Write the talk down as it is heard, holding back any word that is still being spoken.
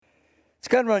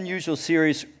Kind of an unusual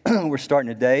series we're starting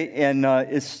today, and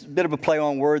it's a bit of a play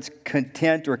on words,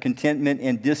 content or contentment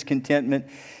and discontentment,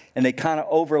 and they kind of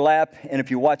overlap, and if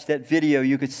you watch that video,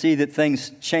 you could see that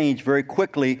things change very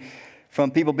quickly from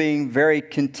people being very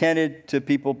contented to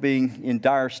people being in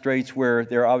dire straits where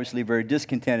they're obviously very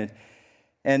discontented.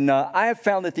 And I have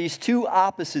found that these two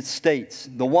opposite states,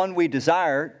 the one we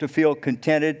desire to feel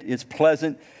contented, it's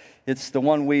pleasant, it's the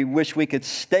one we wish we could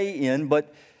stay in,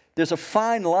 but there's a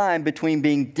fine line between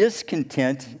being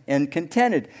discontent and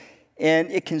contented, and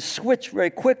it can switch very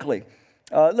quickly.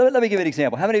 Let me give you an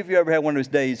example. How many of you ever had one of those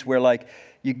days where, like,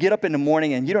 you get up in the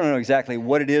morning and you don't know exactly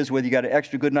what it is, whether you got an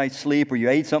extra good night's sleep or you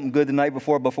ate something good the night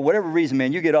before, but for whatever reason,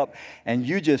 man, you get up and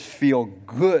you just feel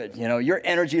good. You know, your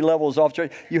energy level is off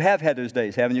track. You have had those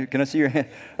days, haven't you? Can I see your hand?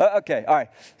 Okay, all right.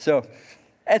 So,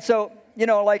 you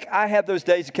know, like I have those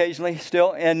days occasionally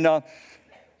still, and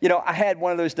you know, I had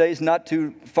one of those days not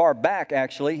too far back,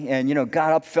 actually, and, you know,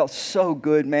 got up, felt so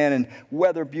good, man, and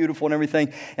weather beautiful and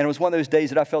everything, and it was one of those days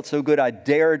that I felt so good I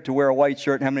dared to wear a white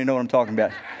shirt. How many know what I'm talking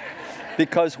about?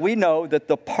 Because we know that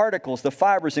the particles, the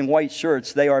fibers in white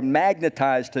shirts, they are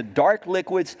magnetized to dark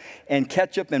liquids and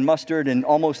ketchup and mustard and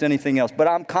almost anything else. But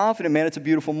I'm confident, man, it's a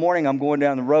beautiful morning. I'm going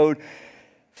down the road,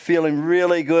 feeling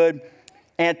really good,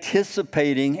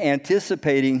 anticipating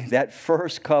that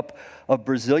first cup of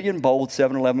Brazilian Bold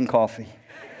 7-Eleven coffee.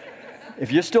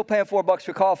 If you're still paying $4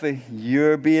 for coffee,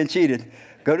 you're being cheated.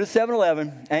 Go to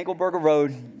 7-Eleven, Engelberger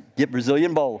Road, get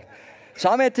Brazilian Bold. So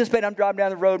I'm anticipating, I'm driving down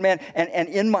the road, man, and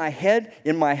in my head,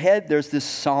 there's this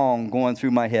song going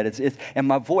through my head. And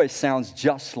my voice sounds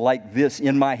just like this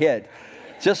in my head.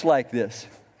 Just like this.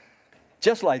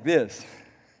 Just like this.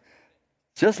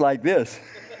 Just like this.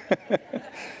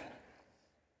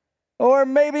 Or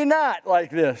maybe not like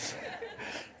this.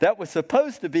 That was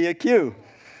supposed to be a cue.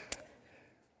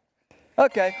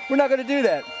 Okay, we're not going to do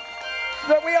that.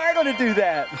 But we are going to do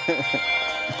that.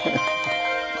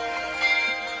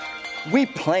 We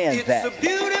planned that. It's a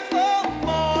beautiful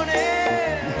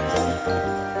morning.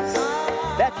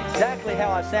 That's exactly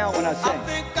how I sound when I sing. I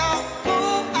think I'll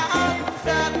go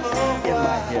outside for a In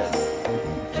my head.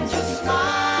 and just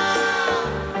smile.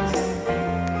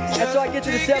 And so I get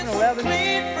to the 7-Eleven.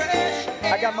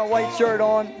 I got my white shirt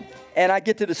on. And I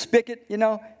get to the spigot, you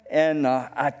know, and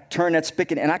I turn that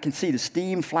spigot, and I can see the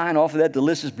steam flying off of that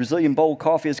delicious Brazilian Bold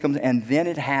coffee as it comes, and then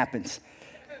it happens.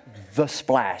 The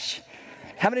splash.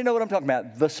 How many know what I'm talking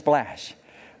about? The splash.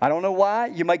 I don't know why.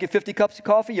 You might get 50 cups of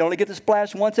coffee. You only get the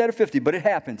splash once out of 50, but it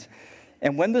happens.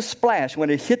 And when the splash, when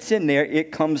it hits in there,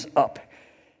 it comes up.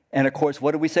 And, of course,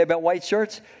 what do we say about white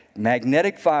shirts?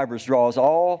 Magnetic fibers draws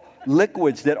all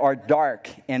liquids that are dark,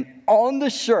 and on the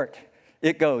shirt,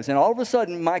 it goes. And all of a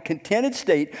sudden, my contented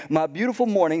state, my beautiful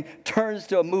morning, turns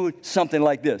to a mood something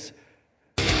like this.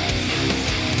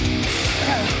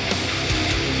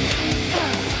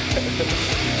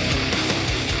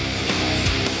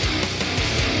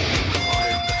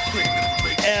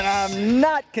 And I'm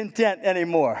not content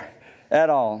anymore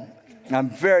at all. I'm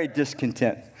very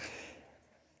discontent.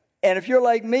 And if you're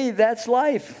like me, that's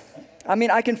life. I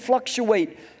mean, I can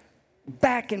fluctuate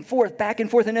back and forth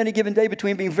in any given day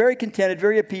between being very contented,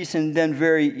 very at peace, and then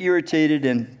very irritated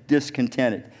and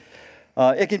discontented.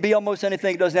 It can be almost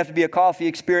anything. It doesn't have to be a coffee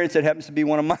experience. That happens to be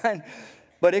one of mine.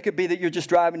 But it could be that you're just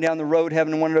driving down the road,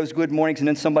 having one of those good mornings, and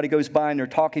then somebody goes by and they're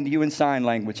talking to you in sign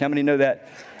language. How many know that?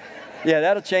 Yeah,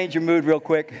 that'll change your mood real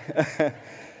quick.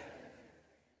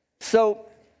 So,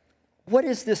 what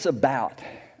is this about?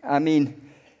 I mean,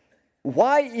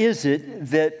 why is it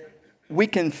that we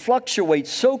can fluctuate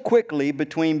so quickly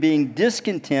between being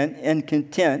discontent and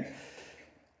content?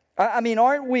 I mean,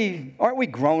 aren't we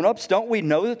grown-ups? Don't we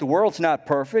know that the world's not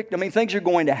perfect? I mean, things are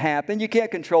going to happen. You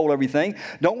can't control everything.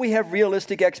 Don't we have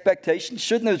realistic expectations?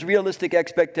 Shouldn't those realistic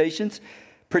expectations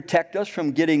protect us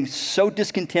from getting so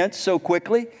discontent so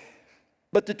quickly?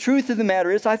 But the truth of the matter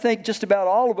is, I think just about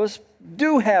all of us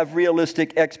do have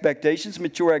realistic expectations,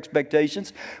 mature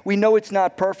expectations. We know it's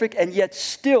not perfect, and yet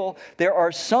still there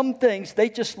are some things, they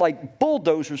just like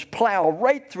bulldozers plow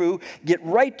right through, get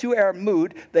right to our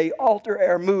mood. They alter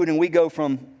our mood, and we go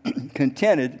from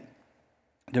contented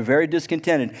to very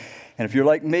discontented. And if you're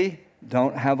like me,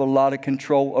 don't have a lot of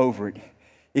control over it.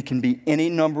 It can be any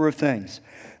number of things.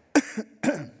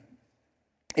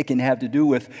 It can have to do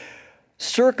with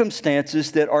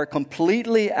circumstances that are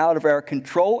completely out of our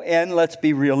control, and let's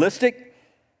be realistic,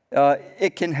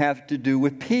 it can have to do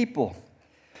with people.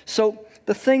 So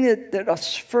the thing that I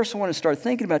first want to start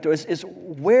thinking about though is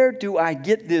where do I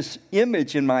get this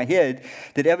image in my head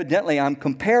that evidently I'm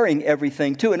comparing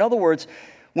everything to? In other words,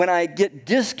 when I get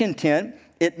discontent,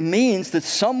 it means that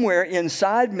somewhere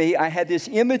inside me, I had this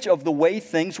image of the way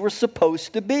things were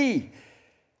supposed to be.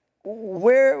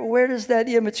 Where does that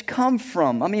image come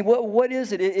from? I mean, what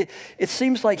is it? It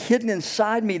seems like hidden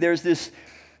inside me, there's this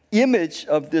image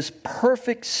of this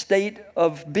perfect state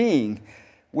of being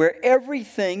where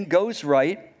everything goes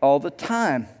right all the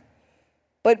time.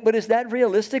 But is that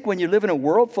realistic when you live in a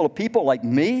world full of people like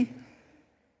me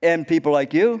and people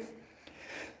like you?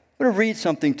 I'm going to read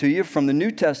something to you from the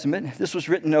New Testament. This was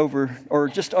written over, or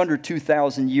just under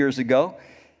 2,000 years ago,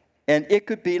 and it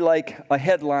could be like a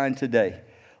headline today.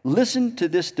 Listen to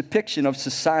this depiction of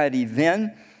society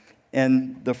then,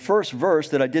 and the first verse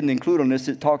that I didn't include on this,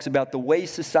 it talks about the way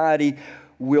society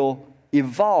will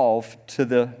evolve to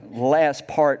the last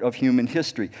part of human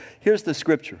history. Here's the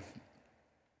scripture.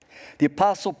 The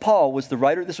Apostle Paul was the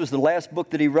writer. This was the last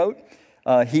book that he wrote.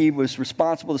 He was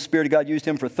responsible. The Spirit of God used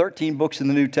him for 13 books in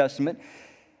the New Testament.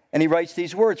 And he writes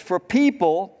these words, "For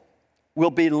people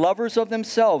will be lovers of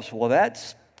themselves." Well,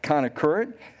 that's kind of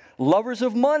current. Lovers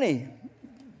of money.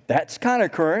 That's kind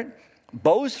of current.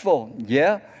 Boastful.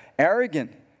 Yeah.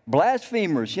 Arrogant.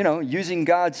 Blasphemers. Using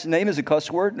God's name as a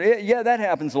cuss word. Yeah, that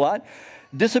happens a lot.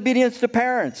 Disobedience to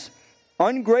parents.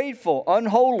 Ungrateful.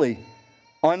 Unholy.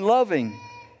 Unloving.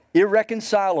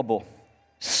 Irreconcilable.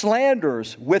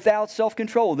 Slanderers, without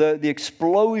self-control, the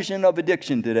explosion of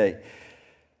addiction today.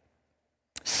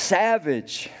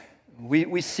 Savage,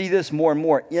 we see this more and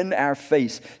more in our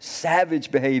face, savage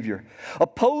behavior.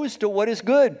 Opposed to what is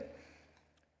good,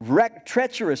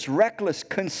 treacherous, reckless,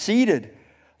 conceited,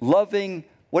 loving,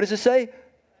 what does it say?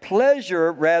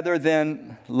 Pleasure rather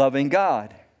than loving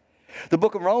God. The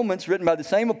book of Romans, written by the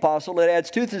same apostle, it adds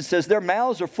to this. It says, their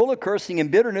mouths are full of cursing and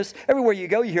bitterness. Everywhere you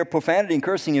go, you hear profanity and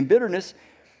cursing and bitterness.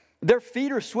 Their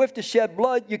feet are swift to shed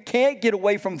blood. You can't get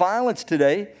away from violence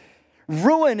today.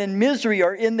 Ruin and misery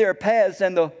are in their paths,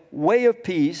 and the way of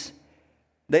peace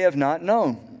they have not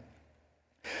known.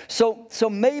 So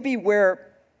maybe where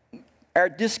our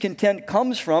discontent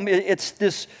comes from, it's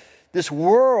this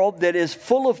world that is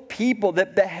full of people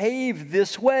that behave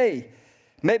this way.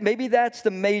 Maybe that's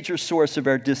the major source of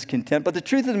our discontent. But the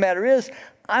truth of the matter is,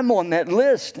 I'm on that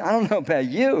list. I don't know about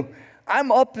you.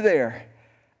 I'm up there.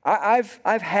 I've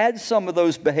had some of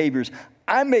those behaviors.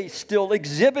 I may still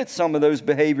exhibit some of those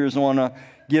behaviors on a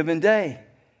given day.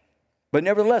 But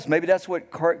nevertheless, maybe that's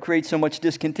what creates so much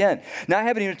discontent. Now, I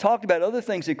haven't even talked about other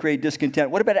things that create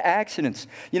discontent. What about accidents?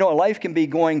 A life can be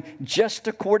going just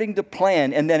according to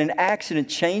plan, and then an accident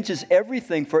changes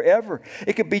everything forever.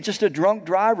 It could be just a drunk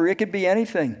driver. It could be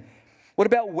anything. What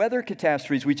about weather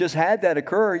catastrophes? We just had that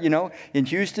occur, in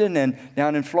Houston and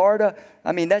down in Florida.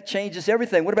 I mean, that changes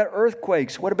everything. What about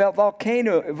earthquakes? What about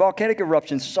volcanic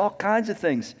eruptions? There's all kinds of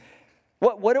things.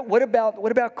 What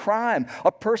about crime?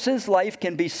 A person's life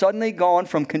can be suddenly gone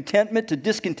from contentment to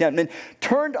discontentment,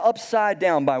 turned upside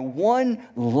down by one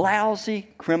lousy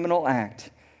criminal act.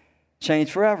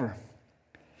 Changed forever.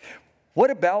 What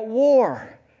about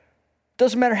war?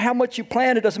 Doesn't matter how much you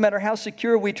plan, it doesn't matter how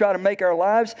secure we try to make our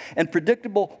lives, and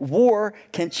predictable war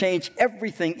can change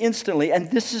everything instantly.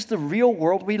 And this is the real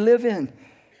world we live in.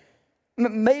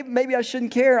 Maybe I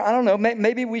shouldn't care. I don't know.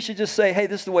 Maybe we should just say, hey,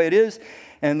 this is the way it is,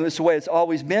 and this is the way it's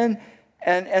always been.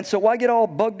 And so why get all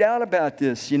bugged out about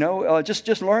this?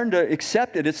 Just learn to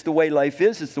accept it. It's the way life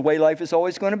is. It's the way life is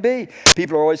always going to be.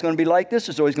 People are always going to be like this.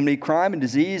 There's always going to be crime and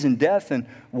disease and death and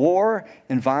war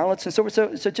and violence. And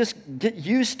so just get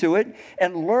used to it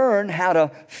and learn how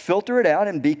to filter it out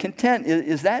and be content.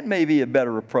 Is that maybe a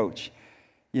better approach?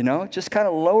 Just kind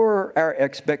of lower our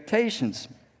expectations.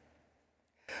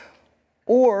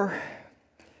 Or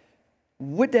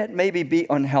would that maybe be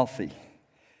unhealthy?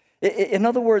 In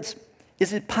other words,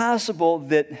 is it possible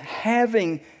that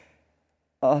having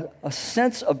a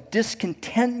sense of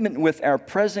discontentment with our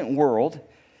present world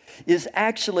is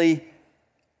actually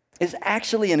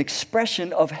an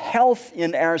expression of health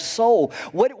in our soul?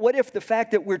 What if the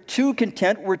fact that we're too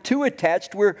content, we're too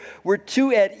attached, we're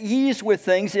too at ease with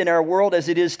things in our world as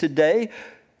it is today?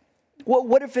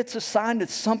 What if it's a sign that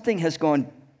something has gone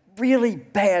really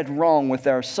bad wrong with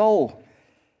our soul?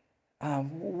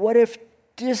 What if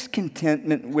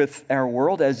discontentment with our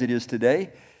world as it is today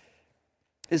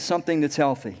is something that's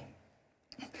healthy?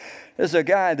 There's a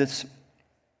guy that's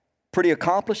pretty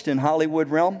accomplished in Hollywood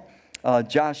realm,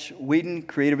 Joss Whedon,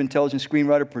 creative intelligence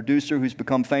screenwriter, producer, who's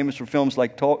become famous for films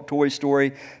like Toy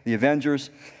Story, The Avengers.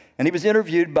 And he was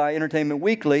interviewed by Entertainment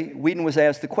Weekly. Whedon was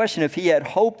asked the question if he had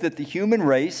hope that the human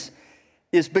race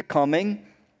is becoming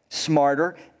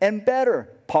smarter and better.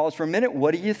 Pause for a minute.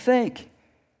 What do you think?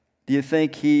 Do you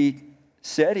think he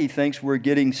said he thinks we're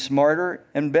getting smarter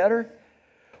and better?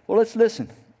 Well, let's listen.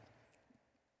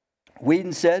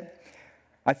 Whedon said,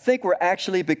 I think we're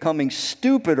actually becoming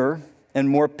stupider and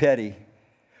more petty.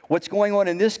 What's going on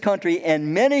in this country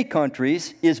and many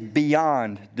countries is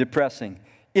beyond depressing.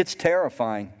 It's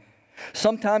terrifying.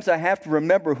 Sometimes I have to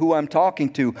remember who I'm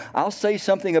talking to. I'll say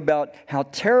something about how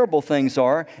terrible things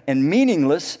are and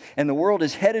meaningless, and the world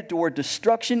is headed toward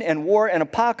destruction and war and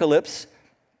apocalypse.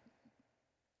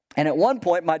 And at one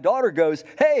point, my daughter goes,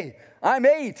 hey, I'm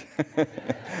 8.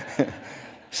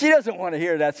 She doesn't want to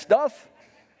hear that stuff.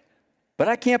 But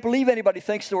I can't believe anybody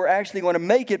thinks that we're actually going to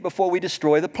make it before we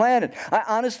destroy the planet. I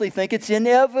honestly think it's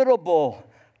inevitable.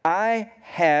 I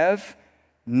have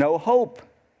no hope.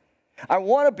 I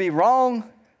want to be wrong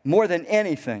more than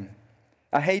anything.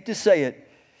 I hate to say it.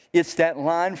 It's that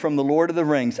line from The Lord of the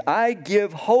Rings. I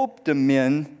give hope to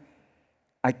men,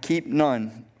 I keep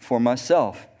none for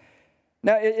myself.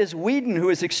 Now, is Whedon, who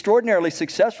is extraordinarily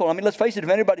successful, I mean, let's face it, if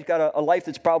anybody's got a life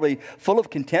that's probably full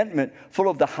of contentment, full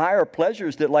of the higher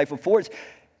pleasures that life affords,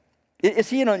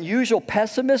 is he an unusual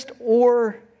pessimist,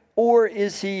 or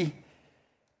is he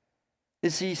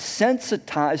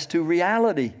sensitized to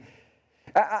reality?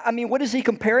 I mean, what is he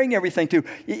comparing everything to?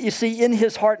 You see, in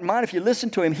his heart and mind, if you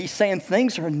listen to him, he's saying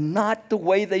things are not the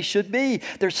way they should be.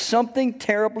 There's something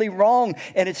terribly wrong,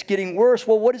 and it's getting worse.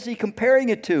 Well, what is he comparing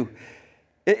it to?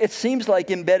 It seems like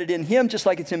embedded in him, just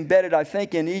like it's embedded, I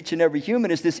think, in each and every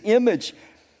human, is this image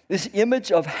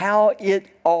of how it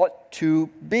ought to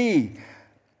be.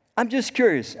 I'm just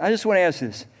curious. I just want to ask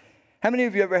this. How many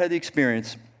of you ever had the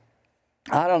experience?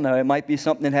 I don't know. It might be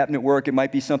something that happened at work. It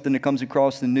might be something that comes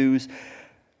across the news.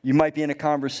 You might be in a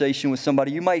conversation with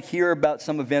somebody. You might hear about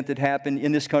some event that happened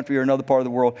in this country or another part of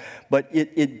the world, but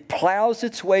it plows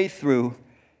its way through.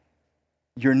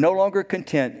 You're no longer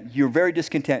content. You're very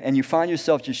discontent. And you find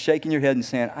yourself just shaking your head and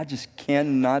saying, I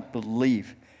cannot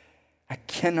believe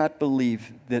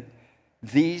that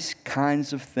these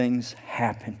kinds of things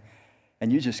happen.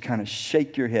 And you just kind of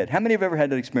shake your head. How many have ever had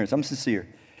that experience? I'm sincere.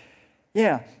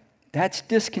 Yeah, that's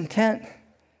discontent.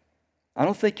 I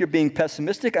don't think you're being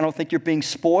pessimistic. I don't think you're being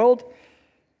spoiled.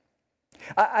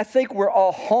 I think we're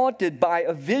all haunted by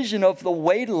a vision of the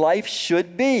way life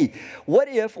should be. What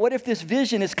if this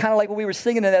vision is kind of like what we were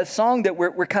singing in that song, that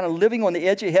we're kind of living on the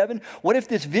edge of heaven? What if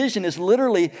this vision is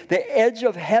literally the edge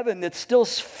of heaven that's still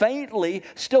faintly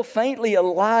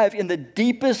alive in the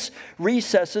deepest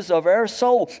recesses of our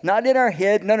soul? Not in our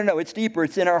head. No, it's deeper.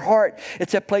 It's in our heart.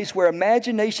 It's a place where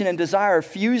imagination and desire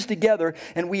fuse together,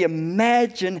 and we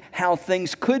imagine how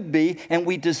things could be, and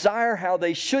we desire how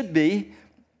they should be.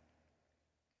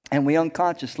 And we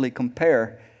unconsciously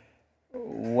compare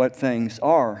what things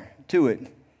are to it.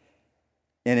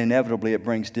 And inevitably it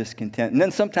brings discontent. And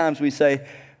then sometimes we say,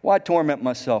 why torment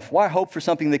myself? Why hope for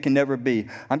something that can never be?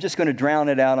 I'm just going to drown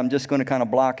it out. I'm just going to kind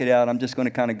of block it out. I'm just going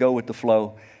to kind of go with the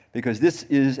flow, because this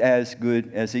is as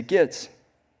good as it gets.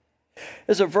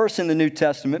 There's a verse in the New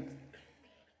Testament,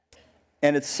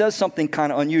 and it says something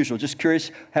kind of unusual. Just curious,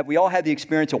 have we all had the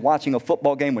experience of watching a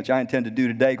football game, which I intend to do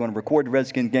today? Going to record the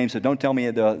Redskins game, so don't tell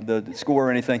me the score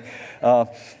or anything.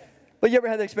 But you ever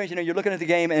had the experience, you're looking at the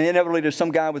game, and inevitably there's some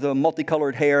guy with a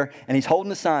multicolored hair, and he's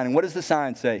holding a sign, and what does the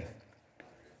sign say?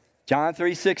 John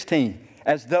 3:16.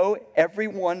 As though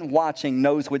everyone watching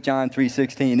knows what John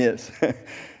 3:16 is.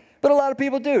 But a lot of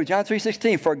people do. John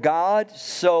 3:16, for God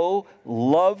so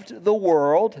loved the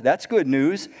world, that's good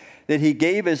news, that he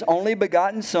gave his only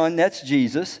begotten Son, that's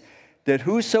Jesus, that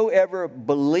whosoever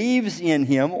believes in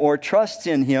him or trusts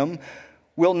in him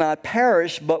will not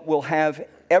perish, but will have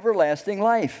everlasting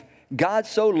life. God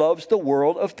so loves the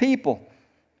world of people.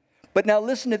 But now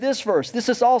listen to this verse. This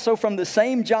is also from the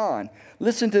same John.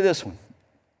 Listen to this one.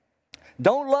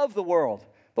 Don't love the world.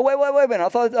 But wait a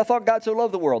minute. I thought God so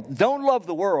loved the world. Don't love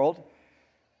the world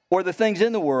or the things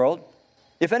in the world.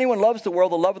 If anyone loves the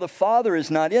world, the love of the Father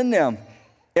is not in them.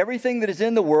 Everything that is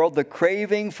in the world, the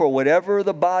craving for whatever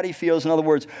the body feels, in other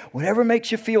words, whatever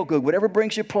makes you feel good, whatever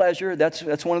brings you pleasure,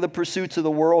 that's one of the pursuits of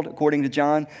the world, according to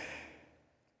John.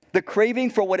 The craving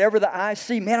for whatever the eyes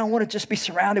see. Man, I want to just be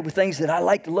surrounded with things that I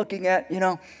like looking at,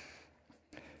 And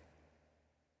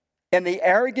the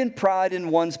arrogant pride in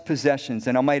one's possessions,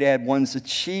 and I might add one's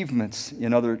achievements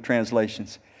in other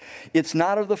translations. It's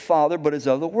not of the Father, but is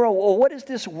of the world. Well, what is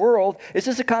this world? Is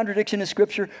this a contradiction in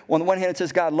Scripture? On the one hand, it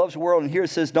says God loves the world, and here it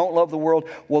says don't love the world.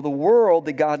 Well, the world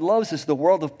that God loves is the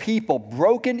world of people,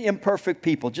 broken, imperfect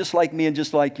people, just like me and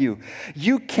just like you.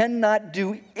 You cannot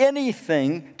do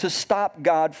anything to stop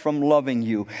God from loving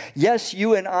you. Yes,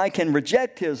 you and I can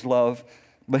reject His love,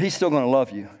 but He's still going to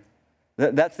love you.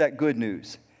 That's that good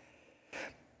news.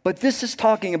 But this is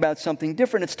talking about something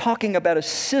different. It's talking about a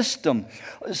system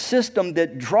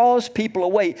that draws people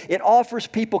away. It offers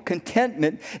people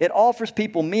contentment. It offers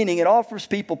people meaning. It offers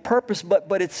people purpose,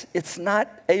 but it's not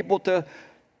able to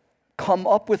come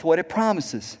up with what it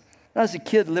promises. When I was a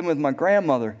kid living with my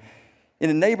grandmother, in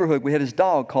a neighborhood, we had this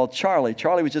dog called Charlie.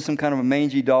 Charlie was just some kind of a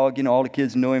mangy dog. You know, all the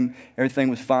kids knew him. Everything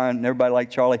was fine, and everybody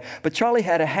liked Charlie. But Charlie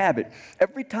had a habit.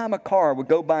 Every time a car would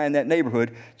go by in that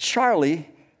neighborhood, Charlie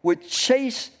would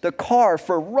chase the car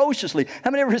ferociously.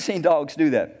 How many ever seen dogs do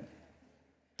that?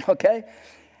 Okay?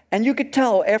 And you could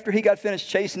tell after he got finished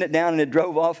chasing it down and it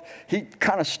drove off, he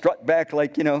kind of strut back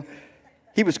like, you know,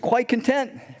 he was quite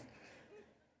content.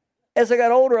 As I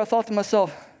got older, I thought to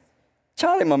myself,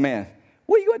 Charlie, my man,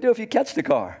 what are you going to do if you catch the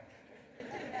car?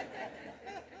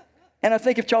 And I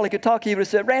think if Charlie could talk, he would have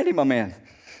said, Randy, my man,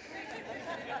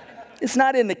 it's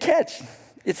not in the catch,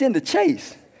 it's in the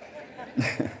chase.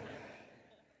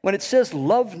 When it says,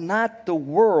 love not the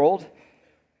world,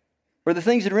 or the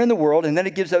things that are in the world, and then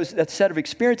it gives that set of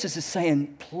experiences, it's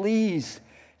saying, please,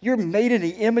 you're made in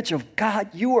the image of God.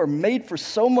 You are made for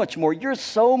so much more. You're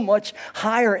so much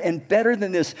higher and better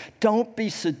than this. Don't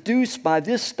be seduced by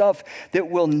this stuff that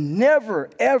will never,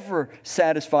 ever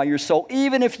satisfy your soul.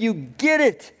 Even if you get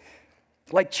it,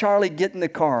 like Charlie getting the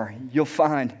car, you'll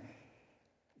find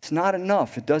it's not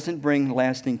enough. It doesn't bring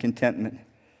lasting contentment.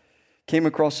 Came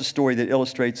across a story that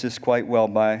illustrates this quite well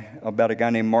about a guy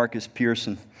named Marcus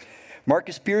Pearson.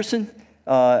 Marcus Pearson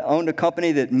owned a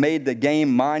company that made the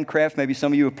game Minecraft. Maybe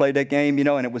some of you have played that game, you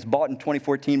know, and it was bought in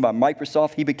 2014 by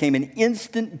Microsoft. He became an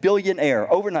instant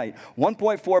billionaire overnight,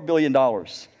 $1.4 billion.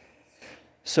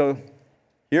 So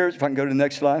here's, if I can go to the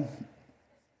next slide.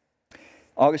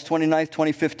 August 29th,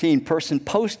 2015, Pearson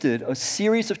posted a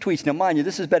series of tweets. Now, mind you,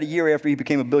 this is about a year after he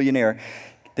became a billionaire,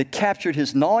 that captured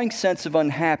his gnawing sense of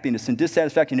unhappiness and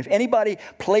dissatisfaction. If anybody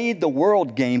played the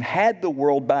world game, had the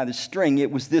world by the string,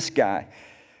 it was this guy.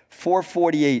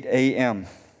 4:48 a.m.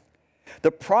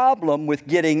 The problem with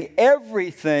getting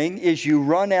everything is you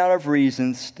run out of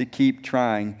reasons to keep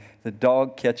trying. The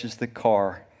dog catches the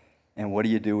car, and what do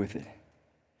you do with it?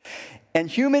 And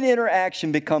human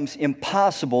interaction becomes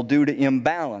impossible due to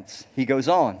imbalance. He goes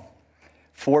on.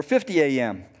 4:50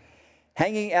 a.m.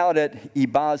 Hanging out at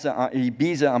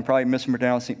Ibiza, I'm probably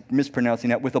mispronouncing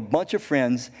that, with a bunch of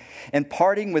friends and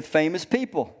partying with famous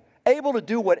people. Able to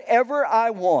do whatever I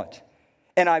want.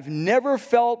 And I've never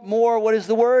felt more, what is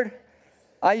the word?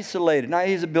 Isolated. Now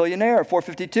he's a billionaire,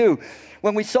 452.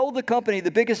 When we sold the company,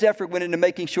 the biggest effort went into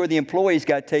making sure the employees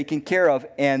got taken care of,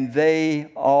 and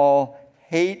they all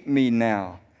hate me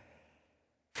now.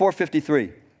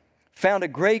 453. Found a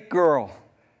great girl,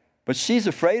 but she's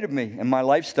afraid of me and my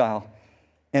lifestyle,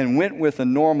 and went with a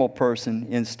normal person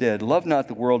instead. Love not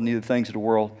the world, neither the things of the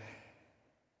world.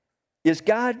 Is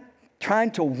God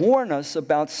trying to warn us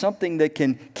about something that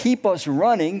can keep us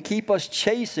running, keep us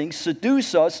chasing,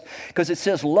 seduce us? Because it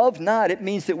says love not. It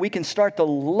means that we can start to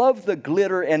love the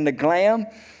glitter and the glam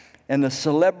and the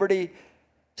celebrity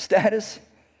status,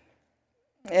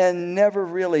 and never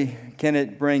really can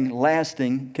it bring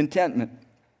lasting contentment.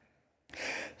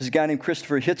 There's a guy named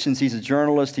Christopher Hitchens. He's a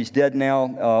journalist. He's dead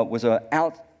now. Was an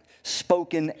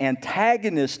outspoken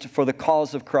antagonist for the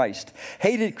cause of Christ.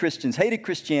 Hated Christians, hated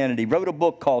Christianity. Wrote a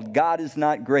book called God is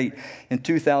Not Great in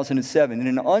 2007. In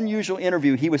an unusual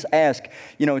interview, he was asked,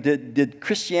 you know, did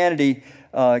Christianity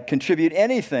contribute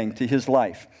anything to his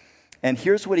life? And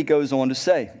here's what he goes on to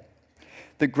say.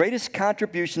 The greatest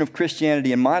contribution of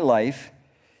Christianity in my life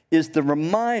is the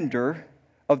reminder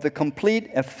of the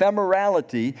complete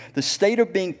ephemerality, the state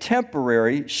of being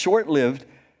temporary, short-lived,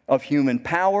 of human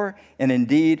power and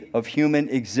indeed of human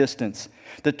existence.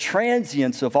 The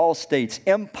transience of all states,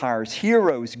 empires,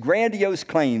 heroes, grandiose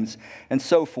claims, and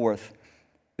so forth.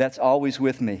 That's always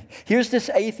with me. Here's this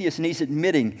atheist, and he's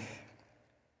admitting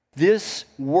this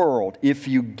world, if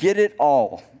you get it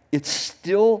all, it's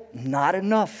still not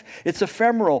enough. It's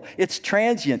ephemeral. It's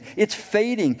transient. It's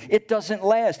fading. It doesn't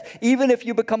last. Even if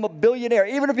you become a billionaire,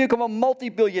 even if you become a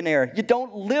multi-billionaire, you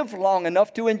don't live long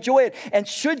enough to enjoy it. And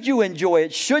should you enjoy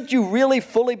it, should you really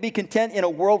fully be content in a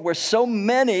world where so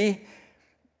many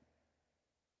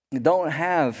don't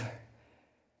have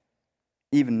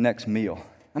even next meal?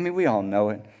 I mean, we all know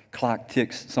it. Clock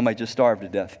ticks. Somebody just starved to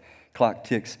death. Clock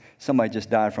ticks. Somebody just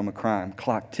died from a crime.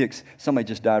 Clock ticks. Somebody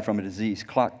just died from a disease.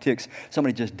 Clock ticks.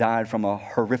 Somebody just died from a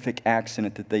horrific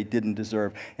accident that they didn't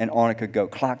deserve. And on it could go.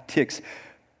 Clock ticks.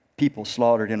 People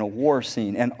slaughtered in a war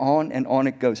scene. And on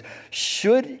it goes.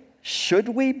 Should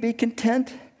we be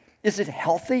content? Is it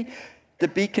healthy to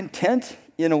be content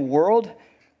in a world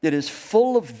that is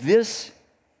full of this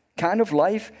kind of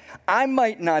life. I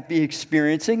might not be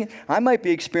experiencing it. I might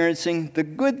be experiencing the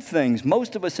good things.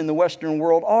 Most of us in the Western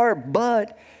world are,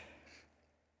 but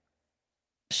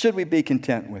should we be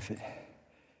content with it?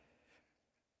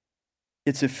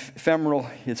 It's ephemeral,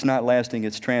 it's not lasting,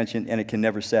 it's transient, and it can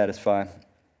never satisfy.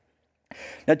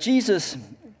 Now, Jesus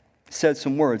said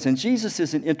some words, and Jesus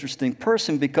is an interesting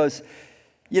person because,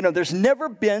 there's never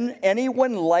been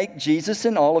anyone like Jesus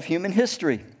in all of human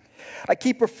history. I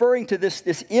keep referring to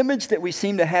this image that we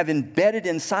seem to have embedded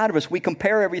inside of us. We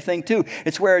compare everything to.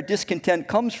 It's where our discontent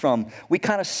comes from. We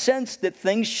kind of sense that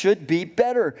things should be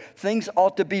better. Things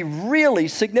ought to be really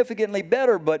significantly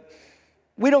better, but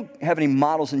we don't have any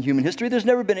models in human history. There's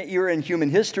never been an era in human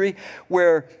history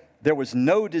where there was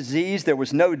no disease, there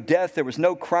was no death, there was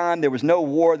no crime, there was no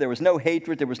war, there was no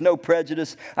hatred, there was no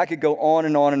prejudice. I could go on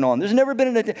and on and on. There's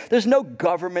no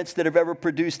governments that have ever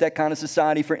produced that kind of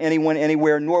society for anyone,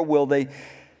 anywhere, nor will they.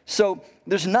 So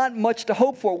there's not much to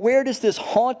hope for. Where does this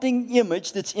haunting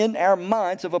image that's in our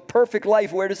minds of a perfect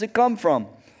life, where does it come from?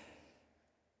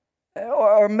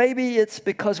 Or maybe it's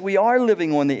because we are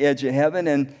living on the edge of heaven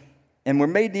and we're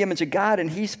made in the image of God, and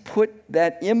He's put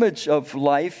that image of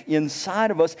life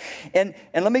inside of us. And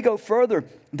let me go further.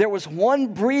 There was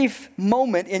one brief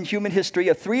moment in human history,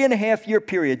 a 3.5-year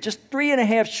period, just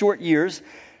 3.5 short years,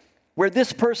 where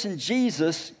this person,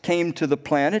 Jesus, came to the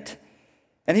planet.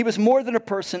 And He was more than a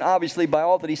person, obviously, by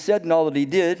all that He said and all that He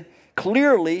did.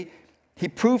 Clearly, He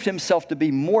proved Himself to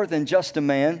be more than just a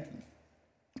man.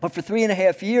 But for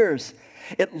 3.5 years,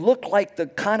 it looked like the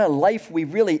kind of life we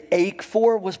really ache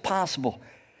for was possible.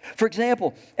 For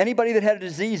example, anybody that had a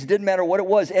disease, it didn't matter what it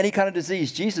was, any kind of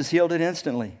disease, Jesus healed it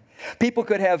instantly. People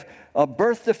could have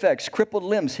birth defects, crippled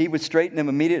limbs, He would straighten them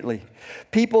immediately.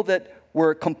 People that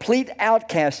were complete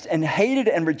outcasts and hated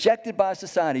and rejected by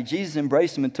society, Jesus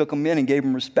embraced them and took them in and gave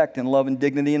them respect and love and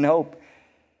dignity and hope.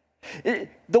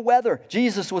 The weather.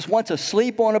 Jesus was once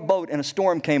asleep on a boat and a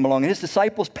storm came along and His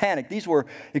disciples panicked. These were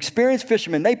experienced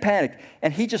fishermen. They panicked.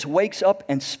 And He just wakes up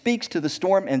and speaks to the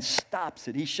storm and stops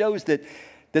it. He shows that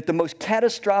the most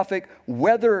catastrophic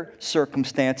weather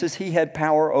circumstances He had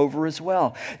power over as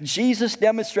well. Jesus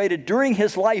demonstrated during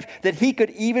His life that He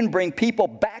could even bring people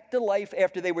back to life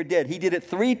after they were dead. He did it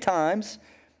 3 times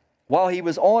while He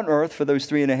was on earth for those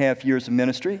 3.5 years of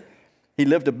ministry. He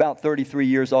lived about 33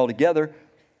 years altogether.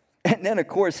 And then, of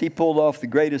course, He pulled off the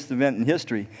greatest event in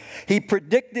history. He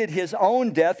predicted His own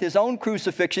death, His own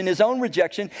crucifixion, His own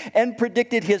rejection, and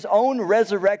predicted His own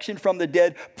resurrection from the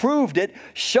dead, proved it,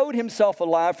 showed Himself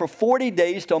alive for 40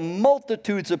 days to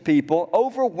multitudes of people,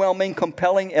 overwhelming,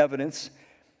 compelling evidence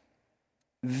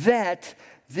that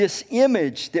this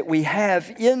image that we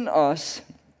have in us,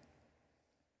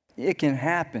 it can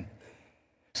happen.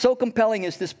 So compelling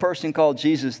is this person called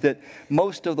Jesus that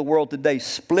most of the world today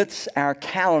splits our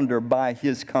calendar by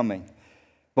His coming.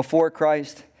 Before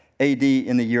Christ, AD,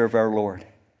 in the year of our Lord.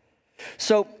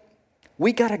 So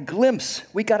we got a glimpse.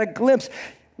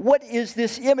 What is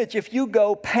this image? If you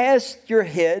go past your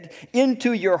head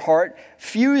into your heart,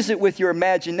 fuse it with your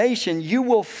imagination, you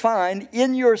will find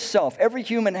in yourself, every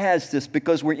human has this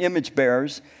because we're image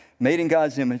bearers, made in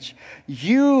God's image.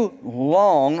 You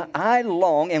long, I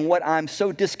long, and what I'm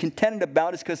so discontented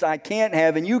about is because I can't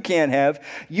have and you can't have,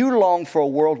 you long for a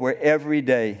world where every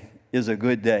day is a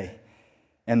good day.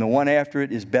 And the one after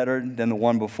it is better than the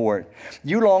one before it.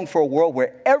 You long for a world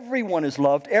where everyone is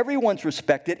loved, everyone's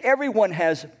respected, everyone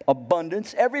has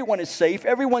abundance, everyone is safe,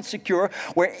 everyone's secure,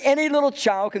 where any little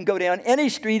child can go down any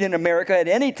street in America at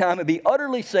any time and be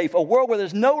utterly safe. A world where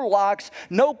there's no locks,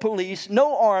 no police,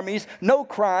 no armies, no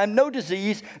crime, no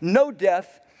disease, no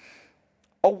death.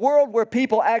 A world where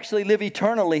people actually live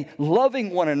eternally, loving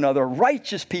one another,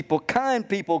 righteous people, kind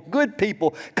people, good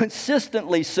people,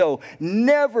 consistently so.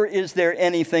 Never is there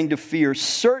anything to fear.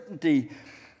 Certainty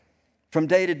from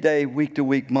day to day, week to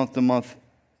week, month to month,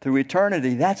 through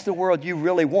eternity. That's the world you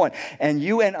really want. And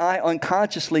you and I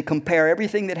unconsciously compare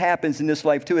everything that happens in this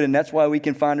life to it, and that's why we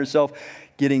can find ourselves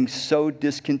getting so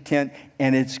discontent,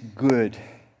 and it's good.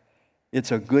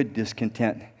 It's a good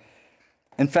discontent.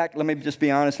 In fact, let me just be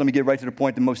honest. Let me get right to the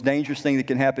point. The most dangerous thing that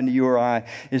can happen to you or I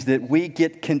is that we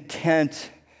get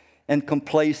content and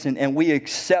complacent and we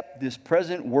accept this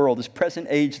present world, this present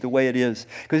age the way it is,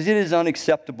 because it is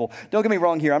unacceptable. Don't get me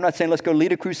wrong here. I'm not saying let's go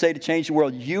lead a crusade to change the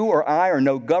world. You or I or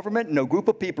no government, no group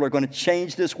of people are going to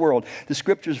change this world. The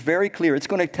Scripture is very clear. It's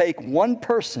going to take one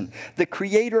person, the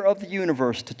creator of the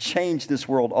universe, to change this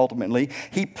world ultimately.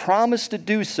 He promised to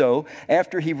do so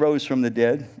after He rose from the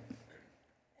dead.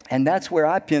 And that's where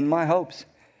I pin my hopes.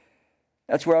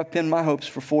 That's where I've pinned my hopes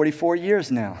for 44 years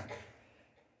now.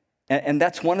 And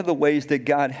that's one of the ways that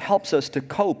God helps us to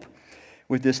cope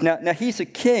with this. Now he's a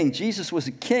king. Jesus was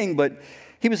a king, but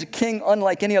he was a king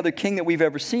unlike any other king that we've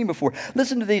ever seen before.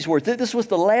 Listen to these words. This was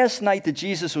the last night that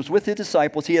Jesus was with his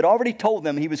disciples. He had already told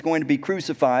them he was going to be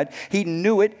crucified. He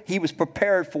knew it. He was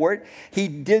prepared for it. He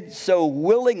did so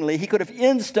willingly. He could have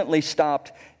instantly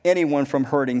stopped anyone from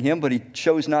hurting him, but he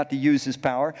chose not to use his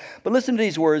power. But listen to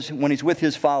these words when he's with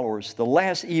his followers. The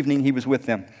last evening he was with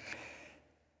them.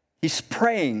 He's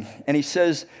praying, and he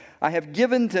says, I have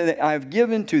given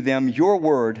to them your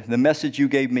word, the message you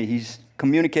gave me. He's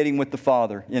communicating with the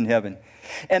Father in heaven.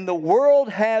 And the world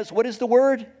has, what is the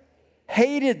word?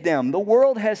 Hated them. The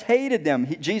world has hated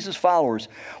them, Jesus' followers.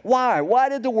 Why? Why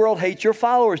did the world hate your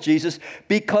followers, Jesus?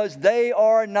 Because they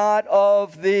are not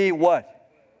of the what?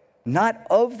 Not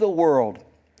of the world,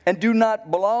 and do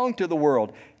not belong to the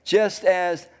world. Just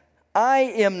as I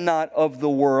am not of the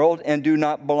world and do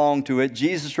not belong to it,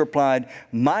 Jesus replied,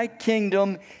 my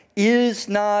kingdom is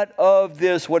not of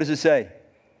this, what does it say?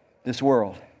 This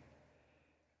world.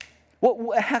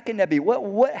 How can that be?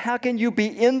 How can you be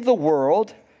in the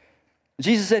world?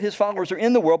 Jesus said his followers are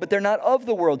in the world, but they're not of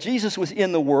the world. Jesus was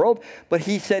in the world, but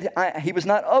he said he was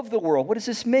not of the world. What does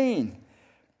this mean?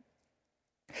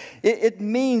 It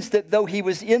means that though he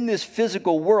was in this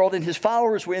physical world and his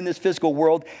followers were in this physical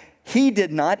world, he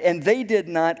did not, and they did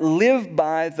not live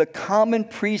by the common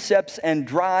precepts and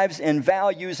drives and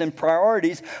values and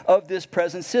priorities of this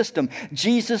present system.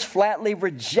 Jesus flatly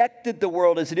rejected the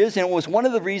world as it is, and it was one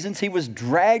of the reasons he was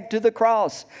dragged to the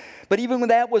cross. But even when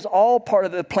that was all part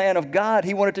of the plan of God,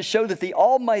 he wanted to show that the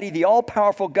almighty, the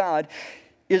all-powerful God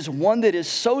is one that is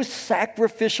so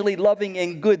sacrificially loving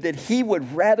and good that he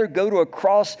would rather go to a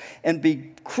cross and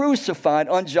be crucified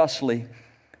unjustly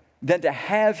than to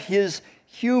have his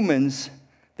humans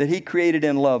that he created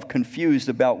in love confused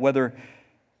about whether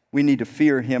we need to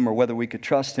fear him or whether we could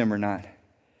trust him or not.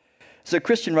 There's a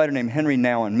Christian writer named Henry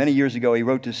Nouwen. Many years ago, he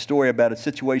wrote this story about a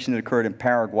situation that occurred in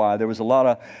Paraguay. There was a lot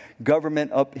of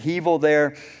government upheaval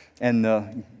there, and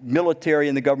the military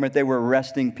and the government, they were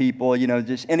arresting people.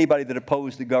 Just anybody that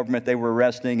opposed the government, they were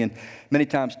arresting and many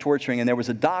times torturing. And there was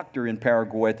a doctor in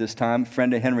Paraguay at this time, a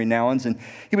friend of Henry Nouwen's, and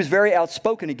he was very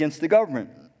outspoken against the government.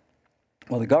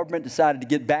 Well, the government decided to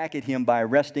get back at him by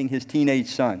arresting his teenage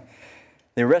son.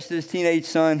 They arrested his teenage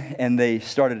son, and they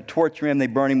started to torture him. They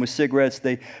burned him with cigarettes.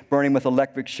 They burned him with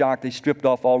electric shock. They stripped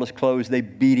off all his clothes. They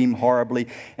beat him horribly,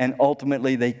 and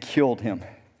ultimately they killed him.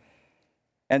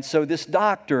 And so this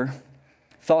doctor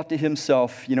thought to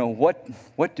himself,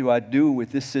 what do I do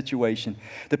with this situation?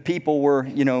 The people were,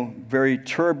 very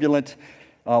turbulent,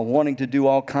 wanting to do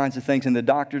all kinds of things. And the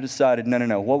doctor decided,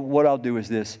 no. What I'll do is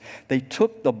this. They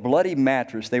took the bloody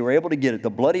mattress. They were able to get it, the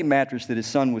bloody mattress that his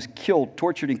son was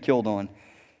tortured and killed on.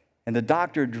 And the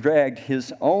doctor dragged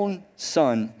his own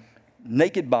son,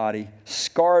 naked body,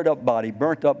 scarred up body,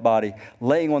 burnt up body,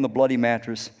 laying on the bloody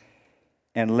mattress,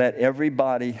 and let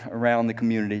everybody around the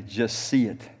community just see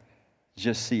it.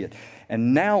 Just see it.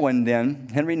 And now and then,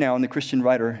 Henry Nouwen, the Christian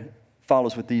writer,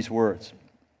 follows with these words.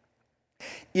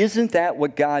 Isn't that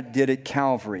what God did at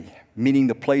Calvary, meaning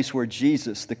the place where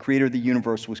Jesus, the creator of the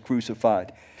universe, was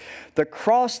crucified? The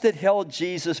cross that held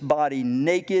Jesus' body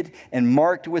naked and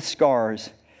marked with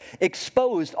scars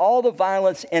exposed all the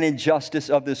violence and injustice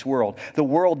of this world. The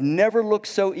world never looked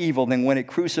so evil than when it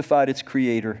crucified its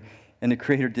creator, and the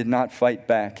creator did not fight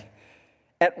back.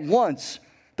 At once,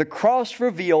 the cross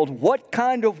revealed what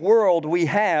kind of world we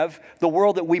have, the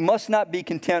world that we must not be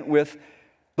content with,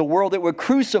 the world that would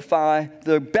crucify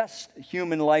the best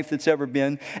human life that's ever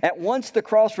been. At once the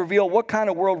cross revealed what kind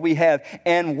of world we have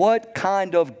and what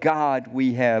kind of God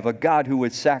we have, a God who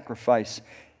would sacrifice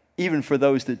even for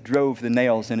those that drove the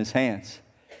nails in his hands.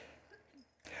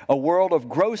 A world of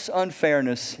gross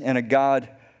unfairness and a God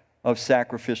of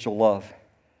sacrificial love.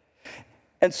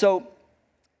 And so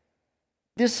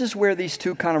this is where these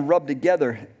two kind of rub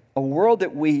together. A world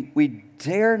that we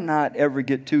dare not ever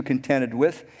get too contented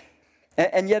with.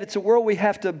 And yet it's a world we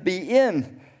have to be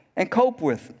in and cope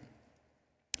with.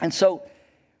 And so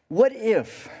what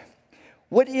if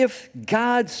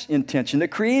God's intention, the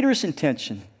Creator's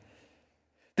intention,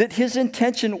 that his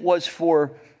intention was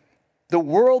for the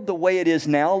world the way it is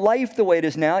now, life the way it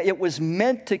is now, it was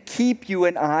meant to keep you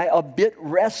and I a bit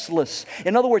restless.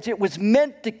 In other words, it was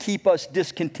meant to keep us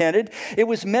discontented. It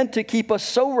was meant to keep us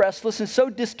so restless and so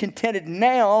discontented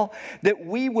now that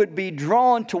we would be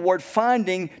drawn toward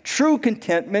finding true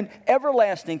contentment,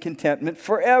 everlasting contentment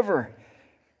forever.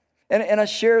 And I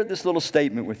share this little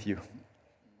statement with you.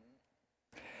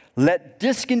 Let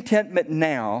discontentment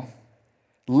now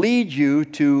lead you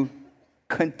to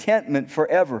contentment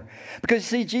forever.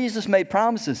 Because you see, Jesus made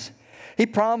promises. He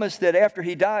promised that after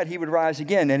he died, he would rise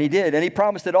again, and he did. And he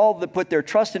promised that all that put their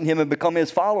trust in him and become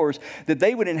his followers, that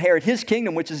they would inherit his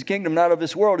kingdom, which is a kingdom not of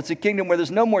this world. It's a kingdom where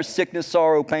there's no more sickness,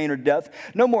 sorrow, pain, or death,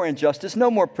 no more injustice, no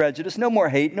more prejudice, no more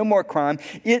hate, no more crime.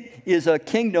 It is a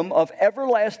kingdom of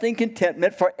everlasting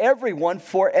contentment for everyone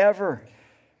forever.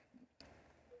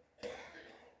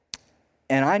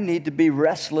 And I need to be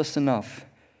restless enough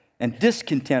and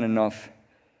discontent enough,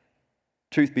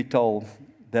 truth be told,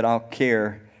 that I'll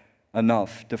care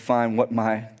enough to find what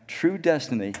my true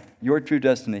destiny, your true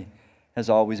destiny, has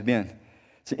always been.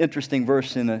 It's an interesting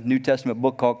verse in a New Testament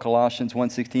book called Colossians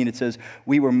 1:16. It says,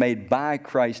 we were made by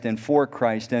Christ and for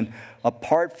Christ, and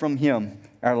apart from him,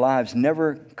 our lives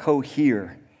never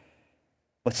cohere.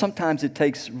 But sometimes it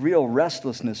takes real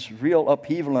restlessness, real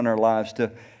upheaval in our lives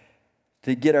to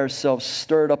get ourselves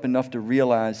stirred up enough to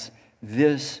realize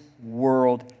this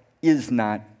world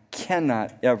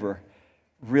cannot ever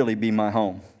really be my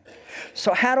home.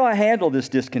 So how do I handle this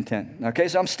discontent? Okay,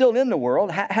 so I'm still in the world.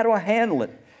 How do I handle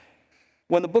it?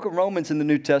 Well, in the book of Romans in the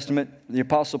New Testament, the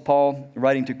Apostle Paul,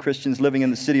 writing to Christians living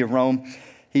in the city of Rome,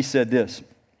 he said this.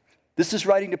 This is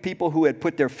writing to people who had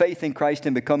put their faith in Christ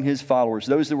and become his followers,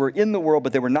 those that were in the world,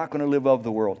 but they were not going to live of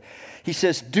the world. He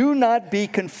says, do not be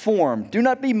conformed, do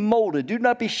not be molded, do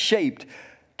not be shaped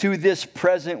to this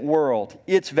present world,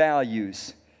 its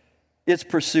values, its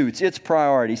pursuits, its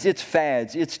priorities, its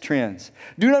fads, its trends.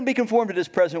 Do not be conformed to this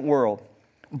present world,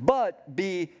 but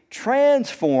be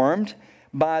transformed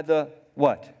by the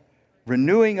what?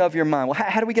 Renewing of your mind. Well,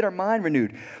 how do we get our mind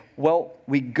renewed? Well,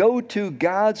 we go to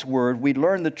God's Word, we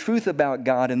learn the truth about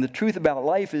God, and the truth about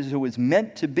life is who it's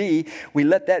meant to be. We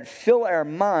let that fill our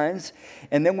minds,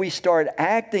 and then we start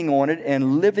acting on it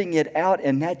and living it out,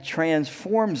 and that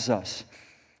transforms us.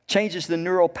 Changes the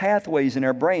neural pathways in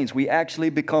our brains. We actually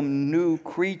become new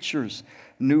creatures,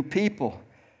 new people,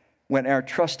 when our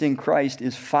trust in Christ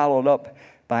is followed up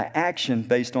by action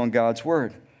based on God's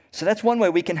Word. So that's one way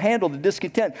we can handle the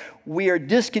discontent. We are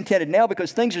discontented now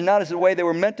because things are not as the way they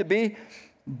were meant to be,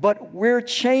 but we're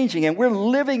changing and we're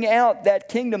living out that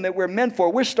kingdom that we're meant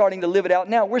for. We're starting to live it out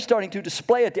now. We're starting to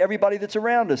display it to everybody that's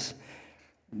around us.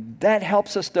 That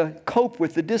helps us to cope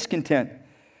with the discontent.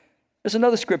 There's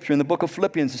another scripture in the book of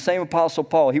Philippians, the same Apostle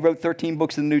Paul. He wrote 13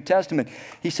 books in the New Testament.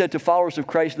 He said to followers of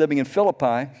Christ living in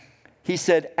Philippi, he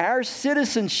said, our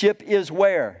citizenship is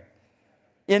where?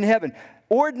 In heaven.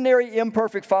 Ordinary,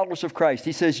 imperfect followers of Christ.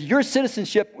 He says, your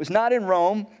citizenship was not in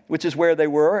Rome, which is where they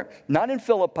were, not in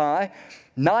Philippi,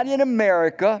 not in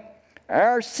America.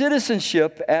 Our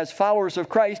citizenship as followers of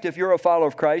Christ, if you're a follower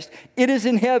of Christ, it is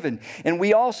in heaven. And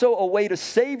we also await a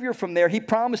Savior from there. He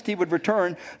promised he would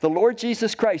return, the Lord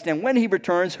Jesus Christ. And when he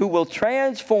returns, who will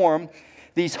transform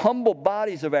these humble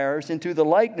bodies of ours into the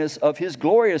likeness of his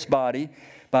glorious body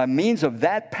by means of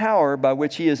that power by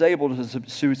which he is able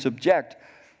to subject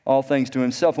all things to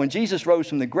himself. When Jesus rose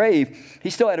from the grave,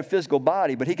 he still had a physical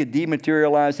body, but he could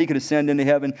dematerialize, he could ascend into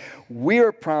heaven.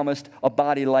 We're promised a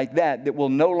body like that will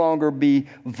no longer be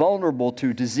vulnerable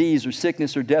to disease or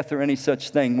sickness or death or any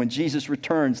such thing. When Jesus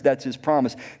returns, that's his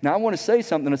promise. Now, I want to say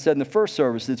something I said in the first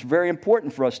service that's very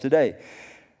important for us today.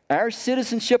 Our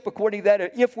citizenship, according to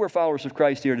that, if we're followers of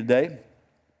Christ here today,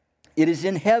 it is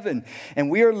in heaven, and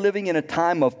we are living in a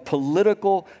time of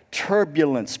political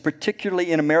turbulence,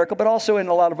 particularly in America, but also in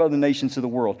a lot of other nations of the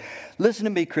world. Listen to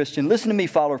me, Christian. Listen to me,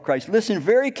 follower of Christ. Listen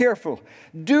very careful.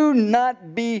 Do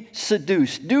not be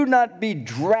seduced. Do not be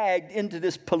dragged into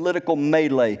this political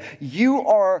melee. You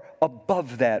are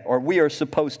above that, or we are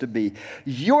supposed to be.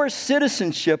 Your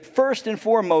citizenship, first and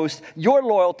foremost, your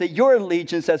loyalty, your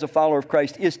allegiance as a follower of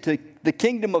Christ is to the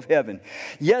kingdom of heaven.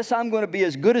 Yes, I'm going to be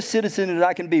as good a citizen as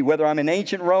I can be, whether I'm in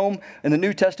ancient Rome in the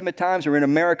New Testament times or in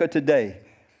America today.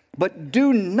 But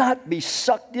do not be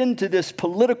sucked into this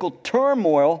political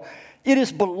turmoil. It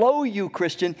is below you,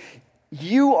 Christian.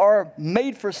 You are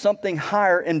made for something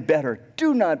higher and better.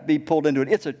 Do not be pulled into it.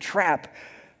 It's a trap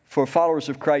for followers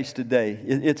of Christ today.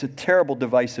 It's a terrible,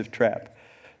 divisive trap.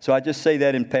 So I just say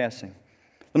that in passing.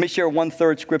 Let me share one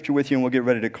third scripture with you and we'll get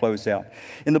ready to close out.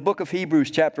 In the book of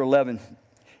Hebrews, chapter 11,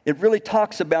 it really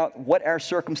talks about what our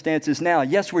circumstance is now.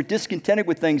 Yes, we're discontented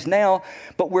with things now,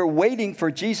 but we're waiting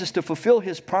for Jesus to fulfill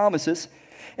his promises.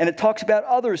 And it talks about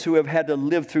others who have had to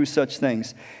live through such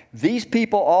things. These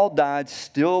people all died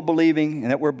still believing,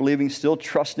 and that we're believing, still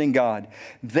trusting God.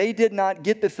 They did not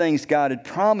get the things God had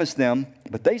promised them,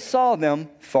 but they saw them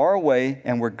far away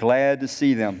and were glad to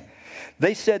see them.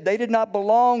 They said they did not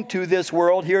belong to this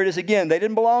world. Here it is again. They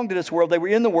didn't belong to this world. They were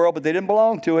in the world, but they didn't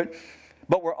belong to it.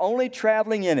 But were only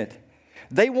traveling in it.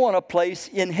 They want a place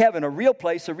in heaven, a real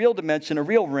place, a real dimension, a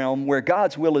real realm where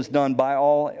God's will is done by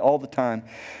all the time.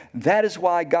 That is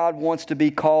why God wants to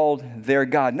be called their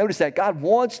God. Notice that God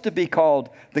wants to be called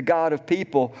the God of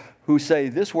people who say,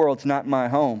 this world's not my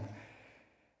home.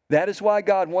 That is why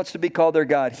God wants to be called their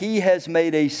God. He has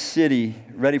made a city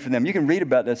ready for them. You can read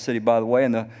about that city, by the way,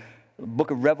 in the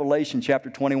book of Revelation, chapter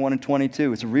 21 and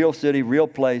 22. It's a real city, real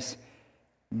place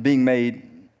being made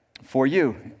for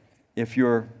you if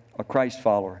you're a Christ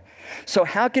follower. So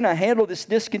how can I handle this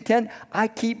discontent? I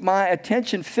keep my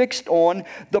attention fixed on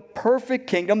the perfect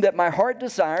kingdom that my heart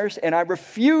desires, and I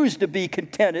refuse to be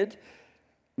contented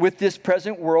with this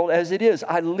present world as it is.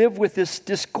 I live with this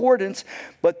discordance,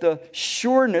 but the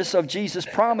sureness of Jesus'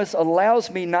 promise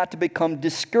allows me not to become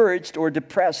discouraged or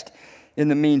depressed in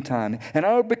the meantime. And I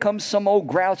don't become some old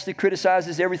grouch that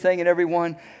criticizes everything and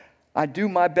everyone. I do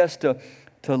my best to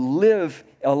live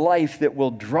a life that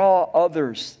will draw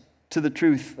others to the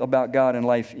truth about God and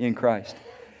life in Christ.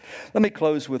 Let me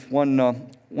close with one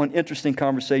interesting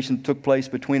conversation that took place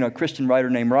between a Christian writer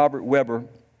named Robert Weber.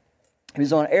 He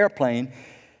was on an airplane.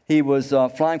 He was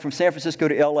flying from San Francisco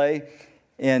to L.A.,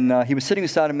 and he was sitting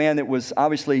beside a man that was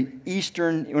obviously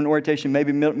Eastern in orientation,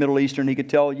 maybe Middle Eastern. He could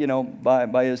tell,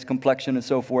 by his complexion and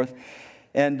so forth.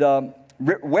 And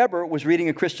Weber was reading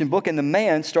a Christian book, and the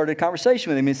man started a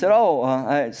conversation with him. He said,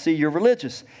 I see you're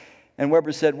religious. And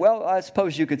Weber said, well, I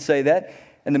suppose you could say that.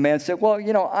 And the man said, well,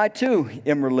 I too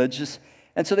am religious.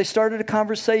 And so they started a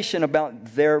conversation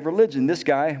about their religion. This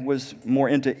guy was more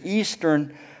into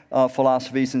Eastern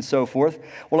philosophies and so forth.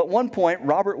 Well, at one point,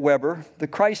 Robert Weber, the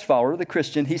Christ follower, the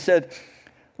Christian, he said,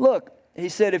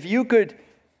 if you could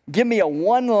give me a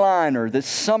one-liner that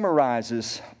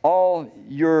summarizes all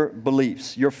your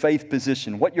beliefs, your faith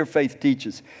position, what your faith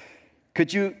teaches,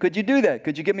 could you do that?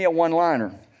 Could you give me a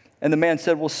one-liner? And the man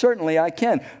said, well, certainly I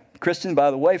can. Christian, by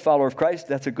the way, follower of Christ,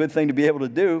 that's a good thing to be able to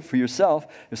do for yourself.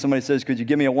 If somebody says, could you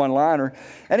give me a one-liner?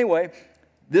 Anyway,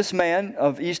 this man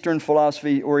of Eastern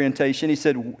philosophy orientation, he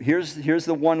said, here's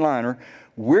the one-liner.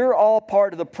 We're all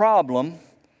part of the problem,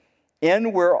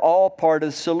 and we're all part of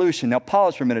the solution. Now,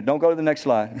 pause for a minute. Don't go to the next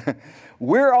slide.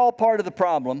 We're all part of the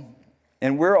problem,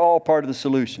 and we're all part of the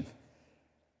solution.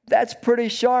 That's pretty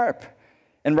sharp.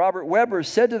 And Robert Weber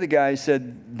said to the guy, he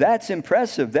said, that's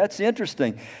impressive. That's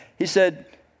interesting. He said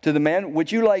to the man,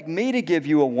 would you like me to give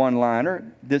you a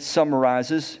one-liner that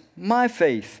summarizes my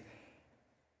faith?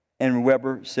 And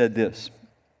Weber said this,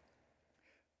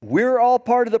 we're all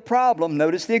part of the problem,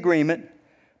 notice the agreement,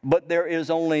 but there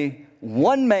is only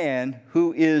one man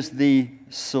who is the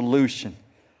solution.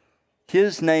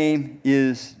 His name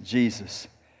is Jesus.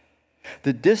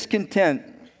 The discontent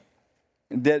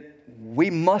that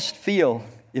we must feel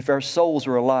if our souls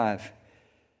are alive,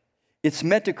 it's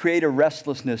meant to create a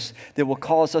restlessness that will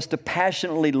cause us to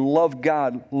passionately love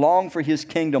God, long for His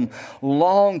kingdom,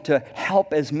 long to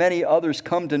help as many others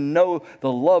come to know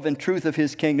the love and truth of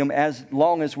His kingdom as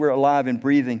long as we're alive and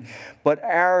breathing. But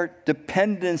our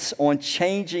dependence on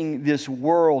changing this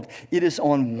world, it is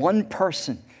on one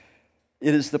person.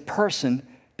 It is the person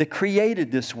that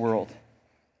created this world,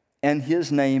 and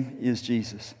His name is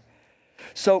Jesus.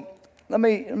 So let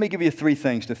me give you 3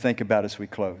 things to think about as we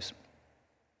close.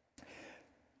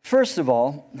 First of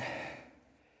all,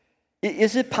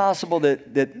 is it possible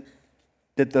that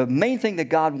the main thing that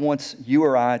God wants you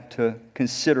or I to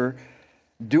consider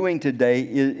doing today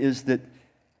is that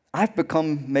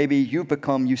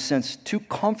you sense too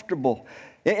comfortable?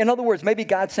 In other words, maybe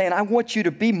God's saying, I want you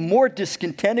to be more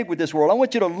discontented with this world. I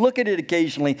want you to look at it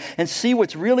occasionally and see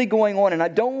what's really going on, and I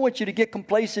don't want you to get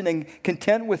complacent and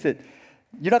content with it.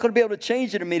 You're not going to be able to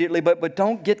change it immediately, but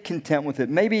don't get content with it.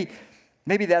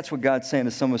 Maybe that's what God's saying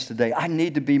to some of us today. I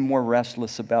need to be more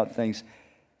restless about things.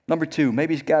 Number 2,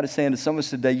 maybe God is saying to some of us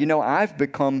today, I've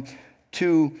become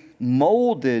too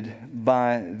molded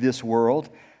by this world.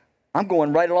 I'm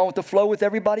going right along with the flow with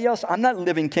everybody else. I'm not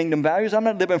living kingdom values. I'm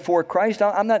not living for Christ.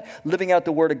 I'm not living out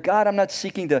the Word of God. I'm not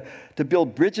seeking to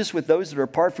build bridges with those that are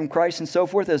apart from Christ and so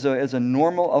forth as a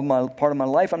normal part of my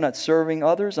life. I'm not serving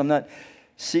others. I'm not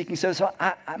seeking. So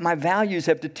my values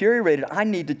have deteriorated. I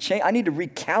need to change. I need to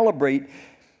recalibrate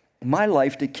my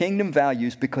life to kingdom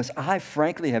values because I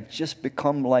frankly have just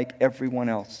become like everyone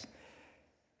else.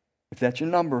 If that's your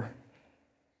number,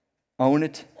 own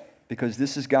it, because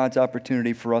this is God's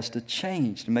opportunity for us to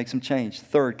change, to make some change.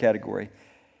 3rd category.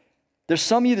 There's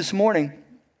some of you this morning,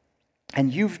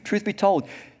 and truth be told,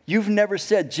 you've never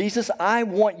said, Jesus, I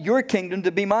want your kingdom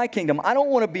to be my kingdom. I don't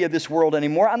want to be of this world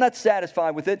anymore. I'm not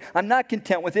satisfied with it. I'm not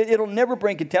content with it. It'll never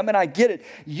bring contentment. I get it.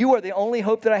 You are the only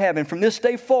hope that I have. And from this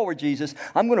day forward, Jesus,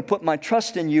 I'm going to put my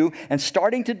trust in you. And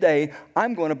starting today,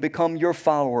 I'm going to become your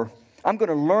follower. I'm going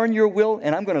to learn your will,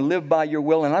 and I'm going to live by your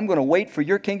will, and I'm going to wait for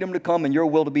your kingdom to come and your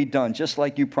will to be done, just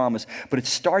like you promised. But it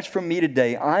starts from me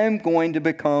today. I am going to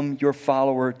become your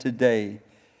follower today.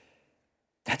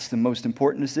 That's the most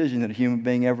important decision that a human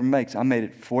being ever makes. I made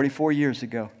it 44 years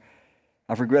ago.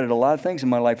 I've regretted a lot of things in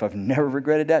my life. I've never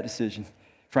regretted that decision.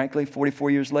 Frankly,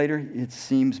 44 years later, it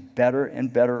seems better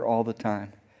and better all the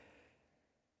time.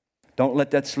 Don't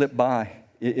let that slip by.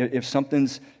 If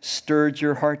something's stirred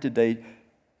your heart today,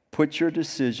 put your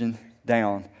decision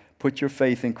down. Put your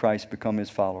faith in Christ, become his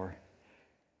follower.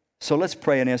 So let's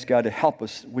pray and ask God to help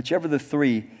us. Whichever the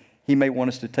three he may want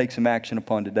us to take some action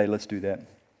upon today, let's do that.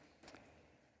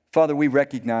 Father, we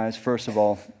recognize, first of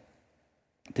all,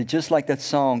 that just like that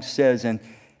song says, and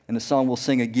the song we'll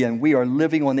sing again, we are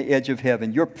living on the edge of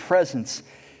heaven. Your presence,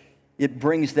 it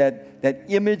brings that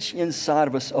image inside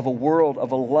of us of a world,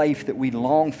 of a life that we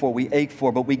long for, we ache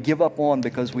for, but we give up on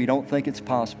because we don't think it's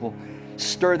possible.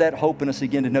 Stir that hope in us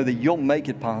again to know that you'll make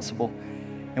it possible.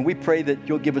 And we pray that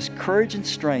you'll give us courage and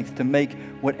strength to make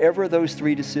whatever those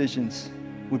three decisions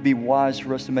would be wise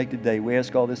for us to make today. We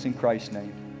ask all this in Christ's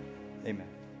name.